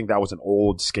it. I think that was an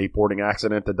old skateboarding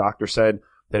accident. The doctor said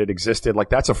that it existed. Like,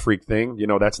 that's a freak thing.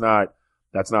 That's not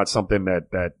something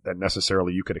that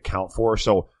necessarily you could account for.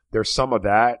 So there's some of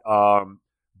that.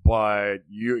 But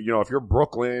if you're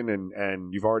Brooklyn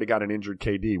and you've already got an injured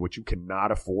KD, which you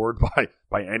cannot afford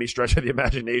by any stretch of the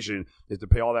imagination, is to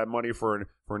pay all that money for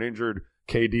an injured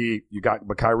KD.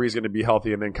 But Kyrie's going to be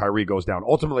healthy, and then Kyrie goes down.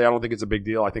 Ultimately, I don't think it's a big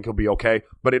deal. I think he'll be okay.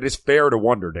 But it is fair to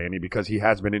wonder, Danny, because he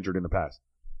has been injured in the past.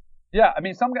 Yeah, and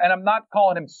I'm not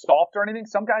calling him soft or anything.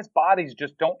 Some guys' bodies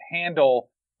just don't handle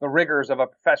the rigors of a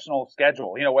professional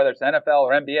schedule, whether it's NFL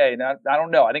or NBA. And I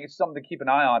don't know. I think it's something to keep an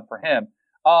eye on for him.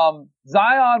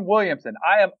 Zion Williamson.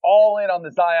 I am all in on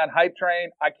the Zion hype train.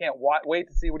 I can't wait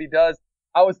to see what he does.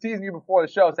 I was teasing you before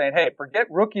the show saying, hey, forget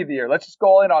Rookie of the Year. Let's just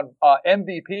go in on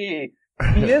MVP.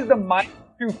 He is the minus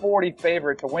 240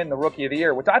 favorite to win the Rookie of the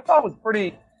Year, which I thought was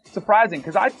pretty surprising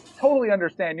because I totally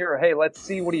understand hey, let's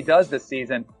see what he does this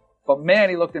season. But, man,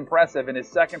 he looked impressive in his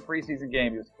second preseason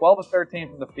game. He was 12 of 13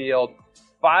 from the field,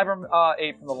 5 of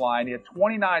 8 from the line. He had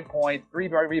 29 points, 3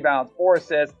 rebounds, 4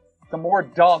 assists, some more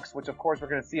dunks, which, of course, we're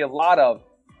going to see a lot of.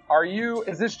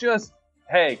 Is this just,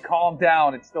 hey, calm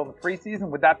down, it's still the preseason?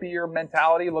 Would that be your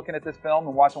mentality looking at this film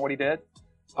and watching what he did?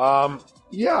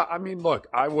 Yeah, I mean, look,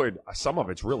 some of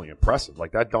it's really impressive.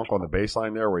 Like that dunk on the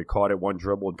baseline there where he caught it, one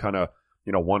dribble and kind of,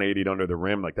 180'd under the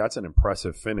rim. Like that's an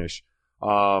impressive finish.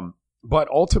 But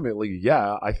ultimately,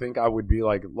 yeah, I think I would be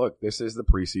like, look, this is the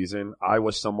preseason. I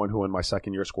was someone who in my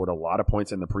second year scored a lot of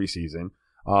points in the preseason.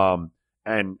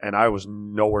 And I was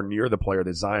nowhere near the player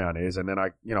that Zion is. And then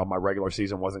my regular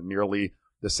season wasn't nearly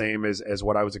the same as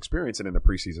what I was experiencing in the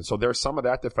preseason. So there's some of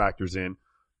that factors in.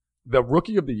 The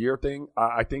Rookie of the Year thing,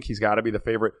 I think he's got to be the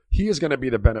favorite. He is going to be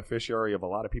the beneficiary of a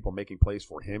lot of people making plays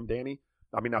for him, Danny.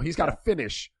 I mean, now he's got to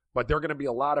finish, but there are going to be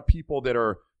a lot of people that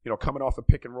are, coming off a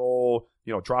pick and roll,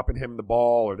 dropping him the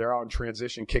ball, or they're out in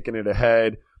transition, kicking it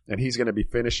ahead, and he's going to be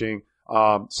finishing.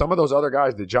 Some of those other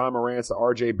guys, the John Morants, the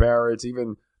RJ Barretts,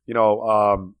 even,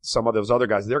 some of those other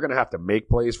guys, they're going to have to make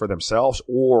plays for themselves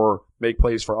or make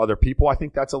plays for other people. I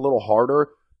think that's a little harder.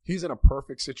 He's in a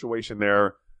perfect situation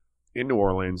there in New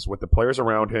Orleans with the players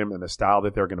around him and the style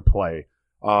that they're going to play.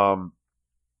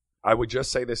 I would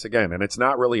just say this again, and it's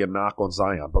not really a knock on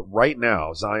Zion, but right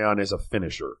now, Zion is a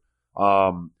finisher.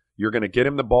 You're going to get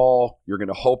him the ball. You're going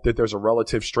to hope that there's a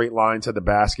relative straight line to the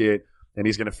basket, and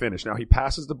he's going to finish. Now, he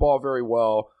passes the ball very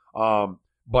well,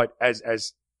 but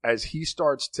as he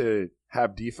starts to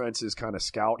have defenses kind of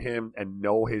scout him and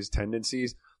know his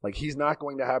tendencies, like he's not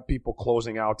going to have people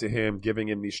closing out to him, giving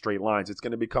him these straight lines. It's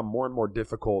going to become more and more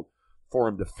difficult for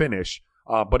him to finish.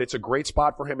 But it's a great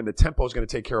spot for him, and the tempo is going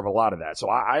to take care of a lot of that. So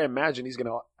I imagine he's going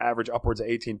to average upwards of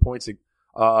 18 points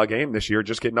a game this year,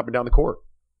 just getting up and down the court.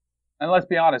 And let's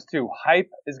be honest, too, hype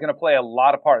is going to play a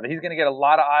lot of part. He's going to get a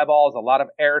lot of eyeballs, a lot of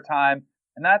airtime.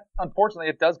 And that, unfortunately,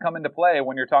 it does come into play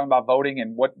when you're talking about voting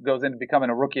and what goes into becoming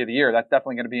a Rookie of the Year. That's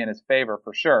definitely going to be in his favor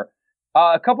for sure.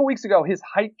 A couple weeks ago, his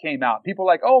height came out. People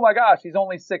were like, oh, my gosh, he's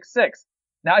only 6'6".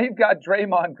 Now you've got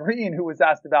Draymond Green, who was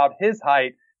asked about his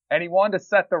height, and he wanted to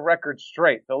set the record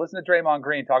straight. So listen to Draymond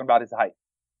Green talking about his height.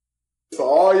 So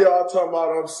all y'all talking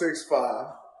about I'm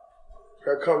 6'5".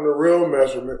 Here come the real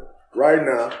measurement right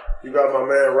now. You got my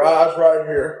man Raj right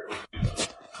here.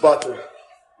 About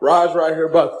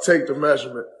to take the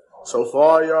measurement. So for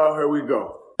all y'all, here we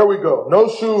go. Here we go. No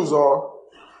shoes on.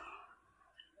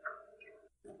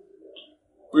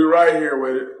 We right here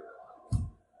with it.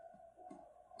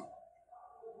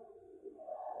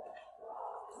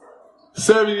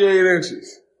 "78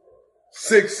 inches,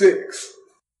 6'6".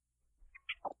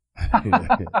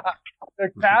 The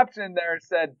caption there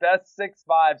said best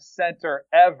 6'5" center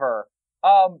ever.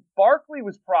 Barkley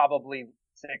was probably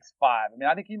 6'5". I mean,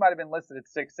 I think he might have been listed at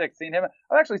 6'6". Seen him,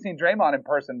 I've actually seen Draymond in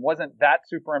person. Wasn't that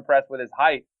super impressed with his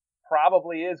height.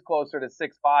 Probably is closer to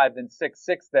 6'5" than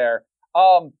 6'6" there.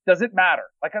 Does it matter?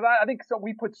 Like, I think so.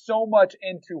 We put so much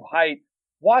into height.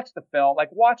 Watch the film. Like,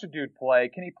 watch a dude play.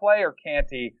 Can he play or can't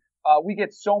he? We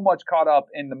get so much caught up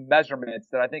in the measurements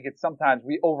that I think it's sometimes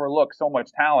we overlook so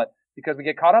much talent because we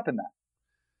get caught up in that.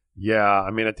 Yeah,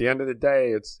 I mean, at the end of the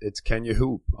day, it's can you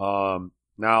hoop?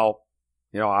 Now,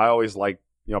 I always like,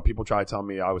 people try to tell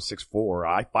me I was 6'4".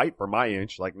 I fight for my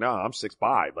inch. Like, no, I'm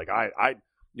 6'5". Like, I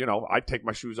take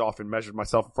my shoes off and measure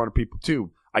myself in front of people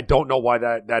too. I don't know why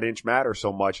that inch matters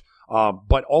so much.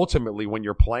 But ultimately, when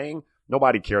you're playing,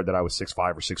 nobody cared that I was 6'5"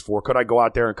 or 6'4". Could I go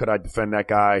out there and could I defend that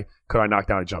guy? Could I knock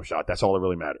down a jump shot? That's all that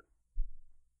really mattered.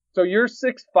 So you're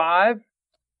 6'5"?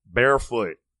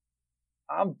 Barefoot.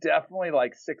 I'm definitely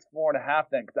like 6'4.5"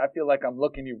 then, because I feel like I'm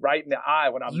looking you right in the eye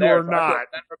when I'm there. You're not.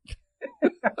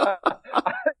 I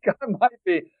think I might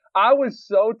be. I was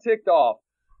so ticked off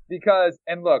because,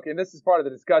 and look, and this is part of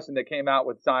the discussion that came out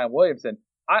with Zion Williamson.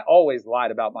 I always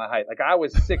lied about my height. Like I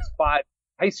was 6'5"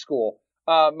 high school.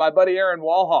 My buddy Aaron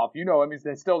Walhoff, him,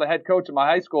 he's still the head coach of my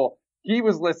high school. He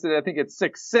was listed, I think, at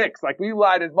 6'6". Like we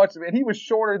lied as much of it. And he was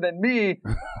shorter than me.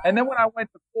 And then when I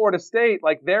went to Florida State,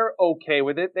 like they're okay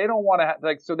with it. They don't want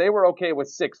to so they were okay with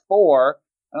 6'4".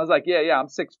 And I was like, yeah, I'm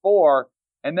 6'4".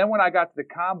 And then when I got to the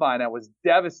combine, I was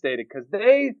devastated because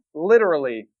they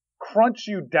literally crunch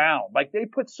you down. Like they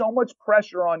put so much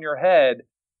pressure on your head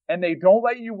and they don't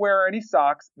let you wear any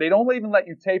socks. They don't even let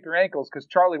you tape your ankles because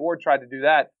Charlie Ward tried to do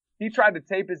that. He tried to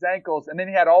tape his ankles and then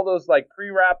he had all those like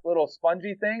pre-wrapped little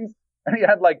spongy things and he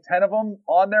had like 10 of them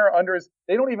on there under his,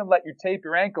 they don't even let you tape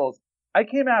your ankles. I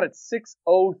came out at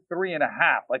 6'03 and a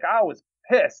half. Like, I was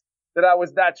pissed that I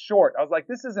was that short. I was like,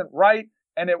 this isn't right.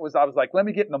 And I was like, let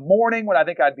me get in the morning when I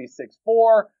think I'd be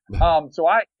 6'4". So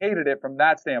I hated it from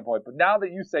that standpoint. But now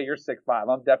that you say you're 6'5",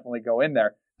 I'm definitely go in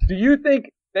there. Do you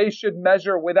think they should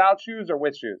measure without shoes or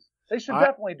with shoes? They should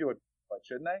definitely do it,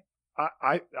 shouldn't they?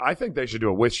 I think they should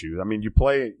do it with shoes. I mean, you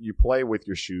play with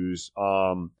your shoes.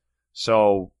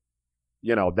 So,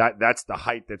 that's the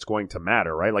height that's going to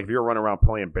matter, right? Like if you're running around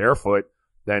playing barefoot,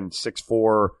 then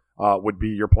 6'4" would be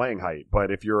your playing height.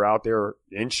 But if you're out there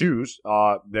in shoes,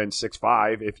 then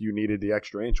 6'5", if you needed the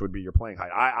extra inch, would be your playing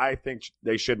height. I think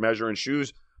they should measure in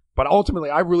shoes, but ultimately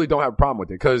I really don't have a problem with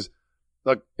it because,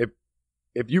 look,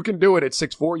 if you can do it at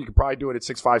 6'4", you can probably do it at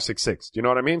 6'5", 6'6". Do you know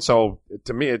what I mean? So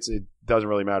to me, it doesn't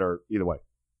really matter either way.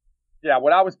 Yeah,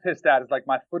 what I was pissed at is like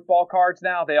my football cards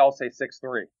now, they all say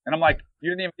 6'3". And I'm like,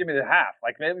 you didn't even give me the half.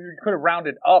 Like maybe you could have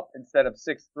rounded up instead of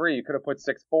 6'3". You could have put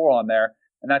 6'4" on there,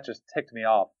 and that just ticked me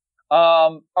off.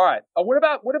 All right. What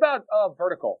about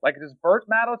vertical? Like, does vert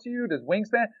matter to you? Does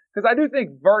wingspan? Because I do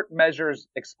think vert measures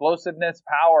explosiveness,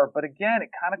 power, but again, it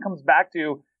kind of comes back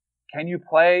to, can you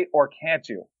play or can't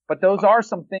you? But those are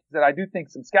some things that I do think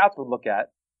some scouts would look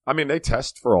at. I mean, they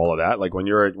test for all of that. Like when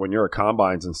you're at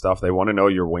combines and stuff, they want to know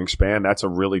your wingspan. That's a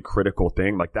really critical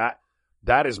thing. Like that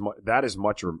is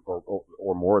much or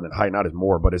more than height, not as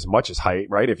more, but as much as height,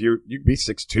 right? If you could be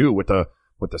 6'2" with a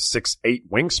 6'8"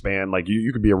 wingspan, like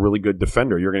you could be a really good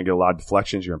defender. You're going to get a lot of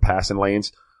deflections. You're in passing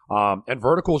lanes. And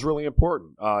vertical is really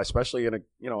important, especially in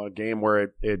a game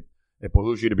where it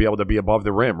behooves you to be able to be above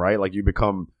the rim, right? Like you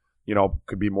become,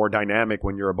 could be more dynamic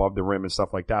when you're above the rim and stuff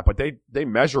like that. But they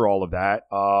measure all of that.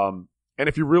 And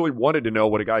if you really wanted to know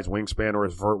what a guy's wingspan or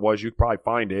his vert was, you'd probably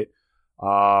find it.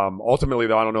 Ultimately,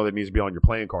 though, I don't know that it needs to be on your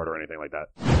playing card or anything like that.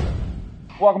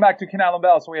 Welcome back to Kanal and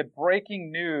Bell. So we had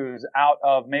breaking news out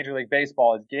of Major League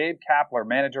Baseball as Gabe Kapler,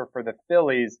 manager for the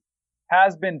Phillies,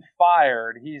 has been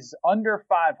fired. He's under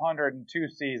 500 in 2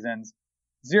 seasons,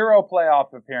 0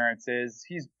 playoff appearances.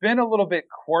 He's been a little bit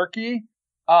quirky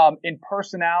in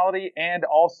personality and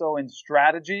also in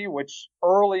strategy, which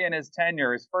early in his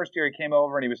tenure, his first year, he came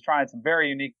over and he was trying some very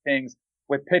unique things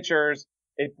with pitchers.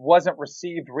 It wasn't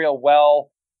received real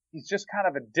well. He's just kind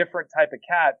of a different type of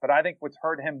cat. But I think what's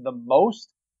hurt him the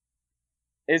most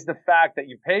is the fact that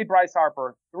you paid Bryce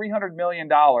Harper $300 million,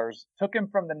 took him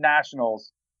from the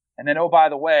Nationals, and then, oh, by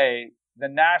the way, the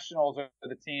Nationals are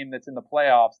the team that's in the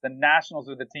playoffs. The Nationals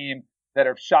are the team that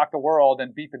have shocked the world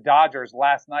and beat the Dodgers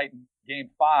last night in Game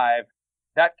 5.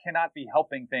 That cannot be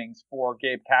helping things for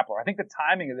Gabe Kapler. I think the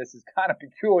timing of this is kind of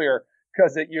peculiar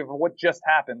because you have what just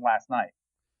happened last night.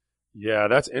 Yeah,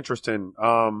 that's interesting.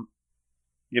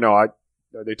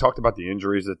 They talked about the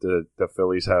injuries that the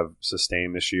Phillies have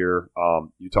sustained this year.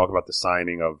 You talk about the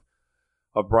signing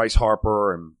of Bryce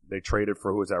Harper, and they traded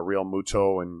for Real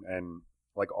Muto and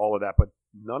like all of that, but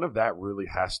none of that really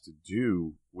has to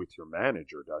do with your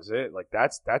manager, does it? Like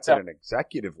that's at an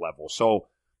executive level. So,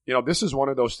 this is one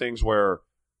of those things where,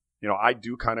 I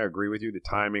do kind of agree with you. The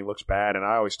timing looks bad, and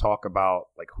I always talk about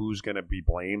like who's going to be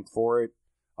blamed for it.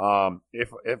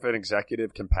 If an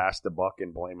executive can pass the buck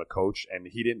and blame a coach, and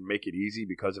he didn't make it easy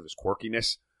because of his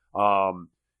quirkiness,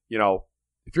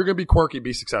 if you're going to be quirky,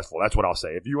 be successful. That's what I'll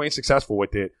say. If you ain't successful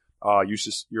with it,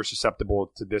 you're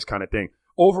susceptible to this kind of thing.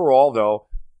 Overall, though,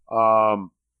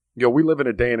 we live in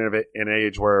a day and an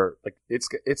age where like it's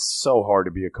so hard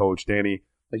to be a coach, Danny.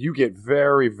 Like you get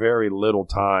very, very little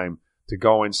time to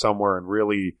go in somewhere and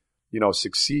really,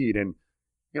 succeed. And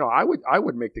I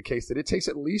would make the case that it takes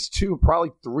at least 2,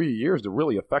 probably 3 years to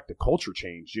really affect a culture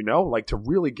change, like to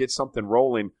really get something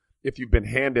rolling if you've been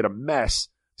handed a mess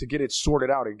to get it sorted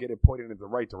out and get it pointed in the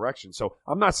right direction. So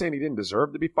I'm not saying he didn't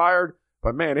deserve to be fired,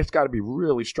 but man, it's got to be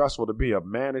really stressful to be a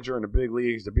manager in the big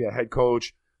leagues, to be a head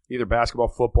coach, either basketball,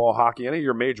 football, hockey, any of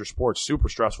your major sports, super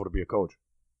stressful to be a coach.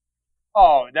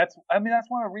 Oh, that's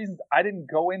one of the reasons I didn't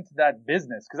go into that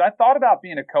business, because I thought about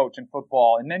being a coach in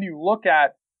football, and then you look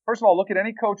at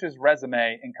any coach's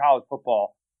resume in college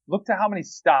football. Look to how many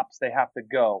stops they have to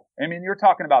go. I mean, you're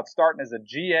talking about starting as a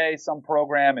GA, some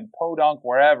program in Podunk,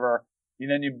 wherever, and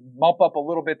then you bump up a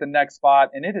little bit the next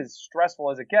spot, and it is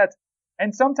stressful as it gets.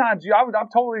 And sometimes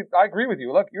I agree with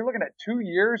you. Look, you're looking at 2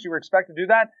 years, you were expected to do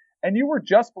that, and you were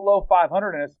just below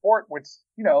 500 in a sport, which,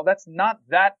 that's not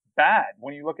that bad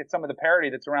when you look at some of the parity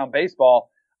that's around baseball.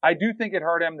 I do think it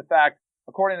hurt him, the fact,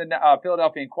 according to the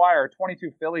Philadelphia Inquirer,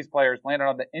 22 Phillies players landed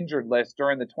on the injured list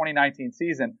during the 2019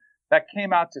 season. That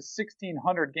came out to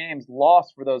 1,600 games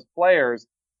lost for those players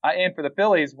and for the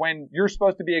Phillies, when you're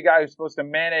supposed to be a guy who's supposed to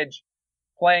manage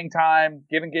playing time,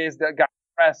 giving guys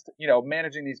rest,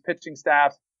 managing these pitching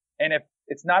staffs. And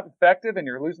it's not effective and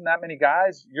you're losing that many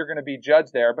guys, you're going to be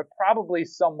judged there, but probably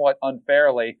somewhat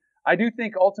unfairly. I do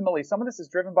think ultimately some of this is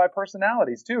driven by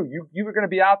personalities too. You are going to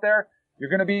be out there. You're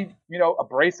going to be,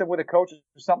 abrasive with a coach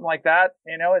or something like that,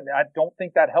 and I don't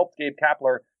think that helped Gabe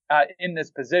Kapler in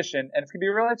this position. And it's going to be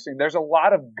real interesting. There's a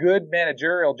lot of good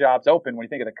managerial jobs open when you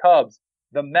think of the Cubs,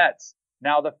 the Mets,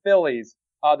 now the Phillies,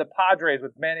 the Padres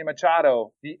with Manny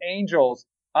Machado, the Angels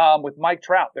with Mike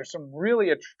Trout. There's some really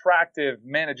attractive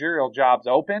managerial jobs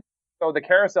open. So the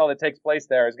carousel that takes place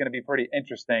there is going to be pretty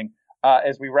interesting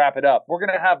as we wrap it up. We're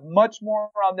going to have much more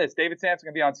on this. David Sampson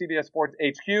going to be on CBS Sports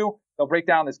HQ. They'll break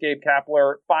down this Gabe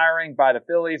Kapler firing by the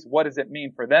Phillies. What does it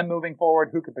mean for them moving forward?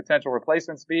 Who could potential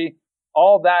replacements be?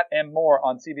 All that and more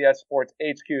on CBS Sports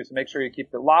HQ. So make sure you keep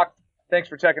it locked. Thanks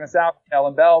for checking us out.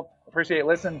 Ellen Bell, appreciate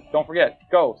listening. Don't forget,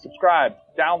 go, subscribe,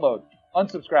 download,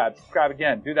 unsubscribe, subscribe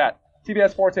again. Do that.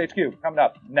 CBS Sports HQ coming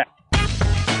up next.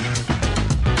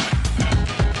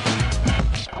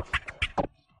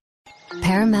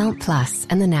 Paramount Plus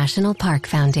and the National Park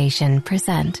Foundation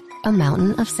present A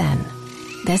Mountain of Zen.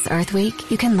 This Earth Week,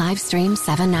 you can live stream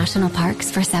 7 national parks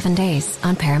for 7 days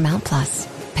on Paramount Plus.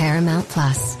 Paramount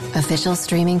Plus, official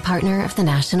streaming partner of the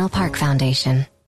National Park Foundation.